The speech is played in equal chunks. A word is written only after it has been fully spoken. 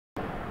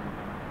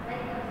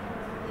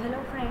Hello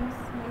friends,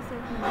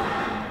 myself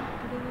Nandini.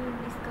 Today we will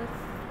discuss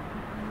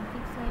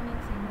fixed WiMax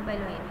and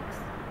mobile WiMax.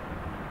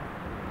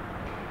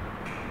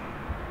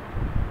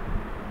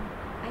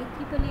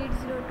 IEEE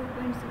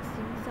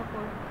 802.16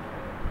 support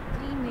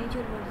three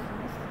major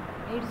versions: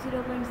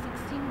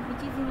 802.16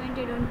 which is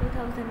invented on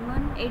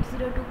 2001,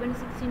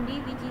 802.16d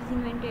which is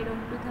invented on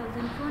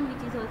 2004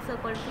 which is also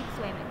called fixed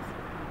WiMax.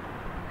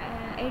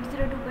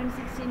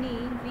 802.16e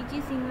which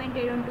is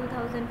invented on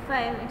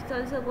 2005, it's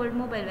also called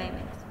mobile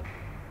WiMax.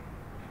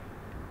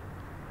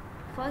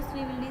 First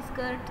we will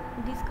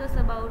discuss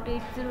about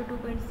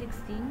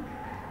 802.16.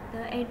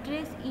 The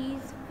address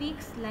is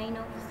fixed line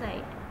of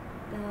sight.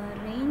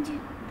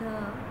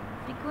 The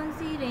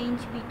frequency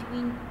range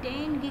between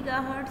 10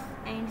 GHz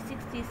and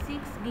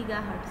 66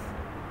 GHz.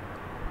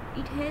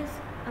 It has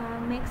a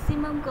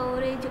maximum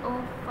coverage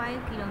of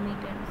 5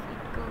 kilometers.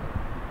 It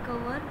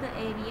covers the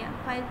area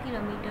 5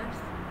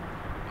 kilometers.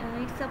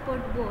 It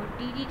supports both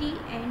TDD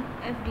and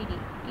FDD.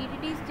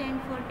 TDD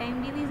stands for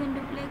time division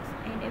duplex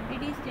and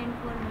FDD stands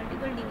for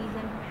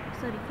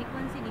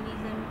frequency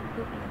division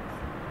duplex.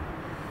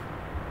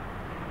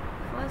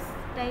 First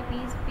type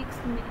is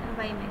fixed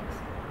WiMax.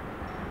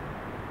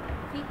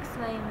 Fixed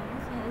WiMax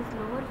has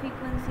lower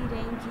frequency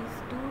range is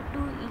 2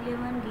 to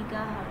 11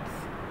 GHz.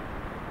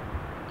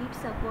 It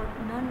supports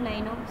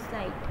non-line of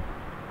sight.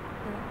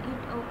 It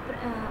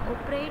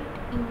operates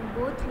in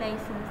both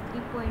license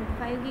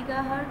 3.5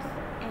 GHz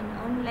and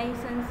on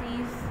license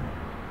is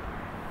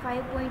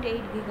 5.8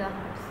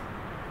 GHz.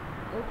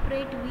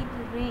 Operate with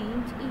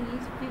range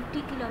is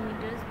 50 km,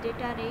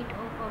 data rate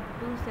of up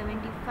to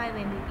 75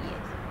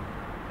 Mbps.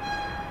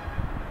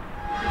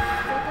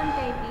 Second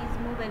type is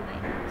mobile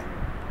WiMax.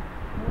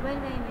 Mobile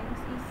WiMax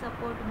is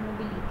support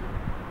mobility.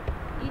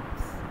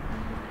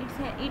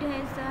 It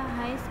has a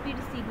high speed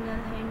signal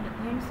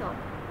hands-off.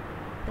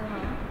 The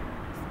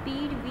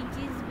speed which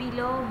is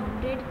below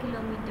 100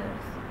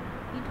 kilometers.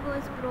 It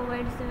was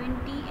provide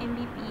 70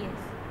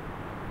 Mbps.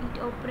 It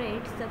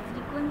operates a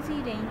frequency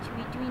range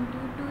between 2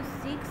 to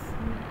 6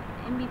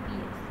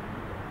 Mbps.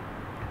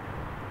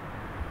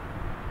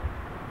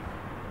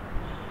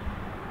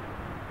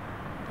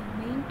 The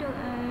main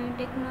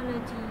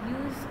technology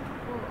used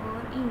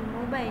in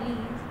mobile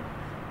is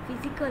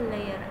physical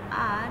layer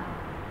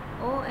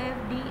or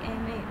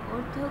OFDMA,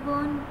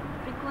 orthogonal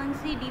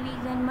frequency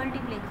division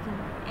multiplexing,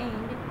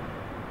 and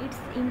its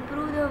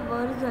improved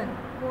version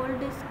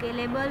called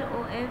scalable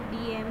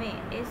OFDMA,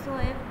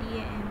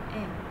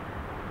 SOFDMA.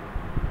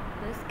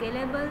 The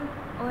scalable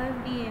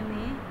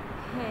OFDMA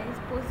has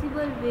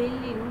possible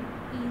value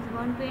is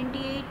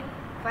 128,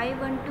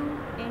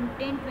 512 and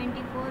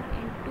 1024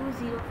 and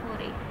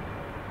 2048.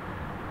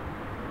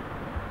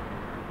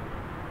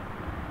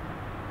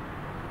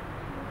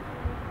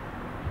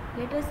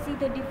 Let us see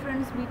the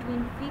difference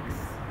between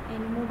fixed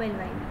and mobile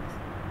WiMax.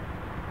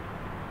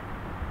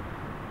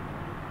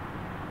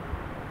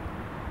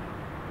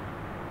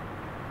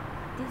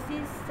 This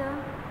is the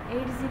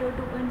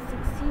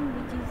 802.16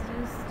 which is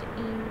used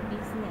in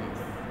business.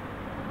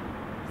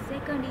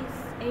 Second is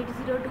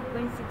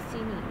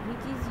 802.16e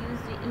which is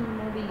used in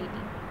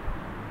mobility.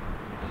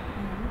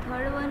 And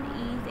third one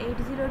is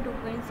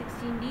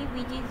 802.16d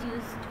which is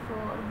used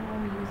for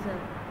home user.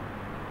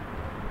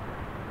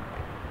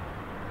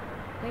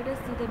 Let us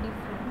see the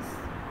difference.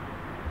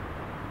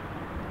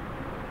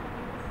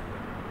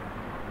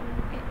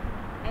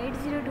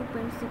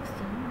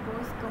 802.16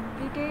 was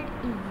completed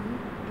in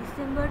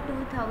December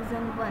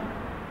 2001.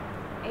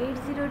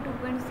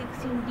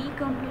 802.16d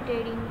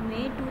completed in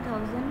May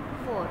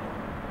 2004.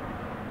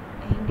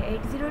 And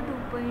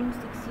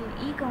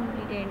 802.16e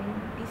completed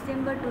in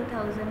December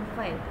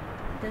 2005.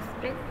 The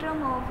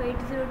spectrum of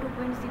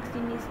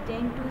 802.16 is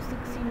 10 to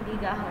 16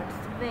 GHz,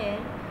 where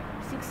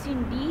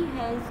 16D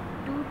has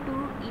 2 to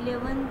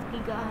 11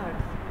 GHz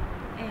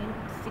and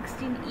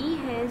 16E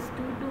has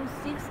 2 to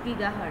 6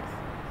 GHz.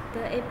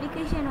 The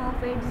application of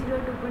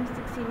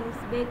 802.16 is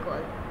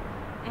backhaul,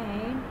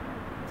 and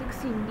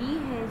 16D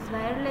has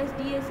wireless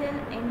DSL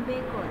and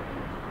backhaul,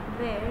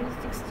 where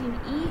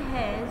 16E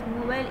has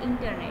mobile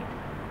internet.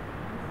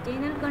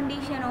 Channel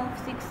condition of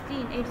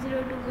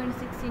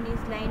 802.16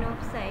 is line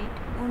of sight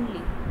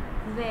only,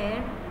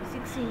 where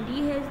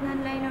 16D has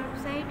non-line of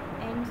sight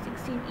and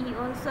 16E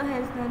also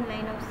has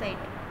non-line of sight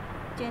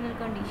channel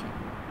condition.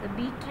 The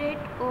bit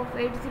rate of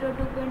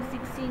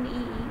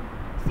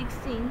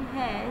 802.16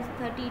 has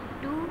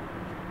 32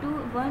 to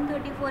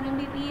 134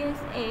 Mbps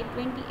at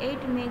 28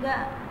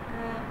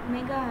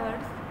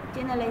 megahertz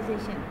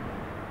channelization,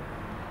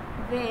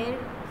 where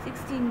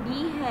 16D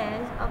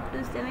has up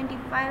to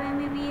 75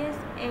 Mbps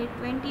at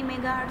 20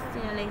 megahertz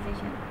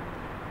channelization,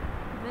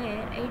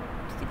 where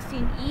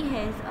 16E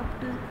has up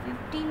to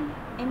 15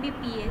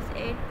 Mbps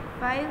at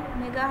 5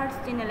 megahertz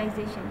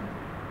channelization.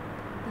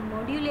 The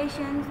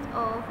modulations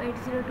of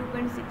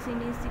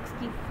 802.16 is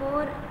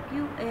 64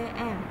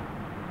 QAM,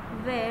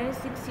 where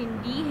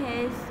 16D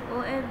has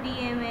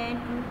OFDMA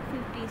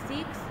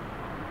 256,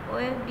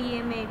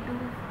 OFDMA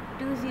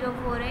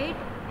 2048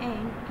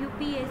 and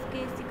QPSK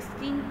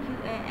 16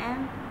 QAM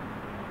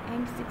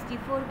and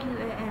 64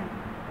 QAM.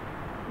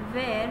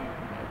 where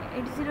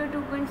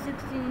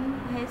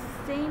 802.16 has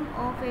same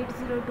of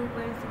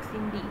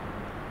 802.16d.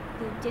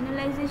 The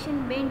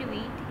channelization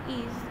bandwidth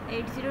is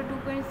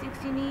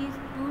 802.16 is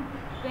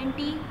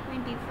 20,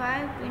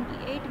 25,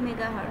 28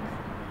 MHz,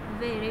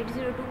 where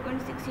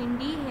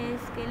 802.16d has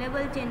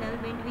scalable channel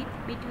bandwidth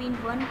between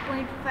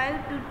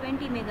 1.5 to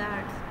 20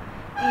 MHz,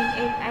 and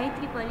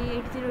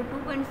IEEE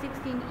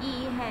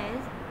 802.16e has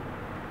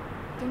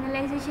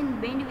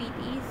channelization bandwidth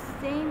is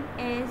same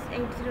as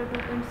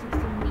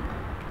 802.16d.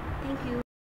 Thank you.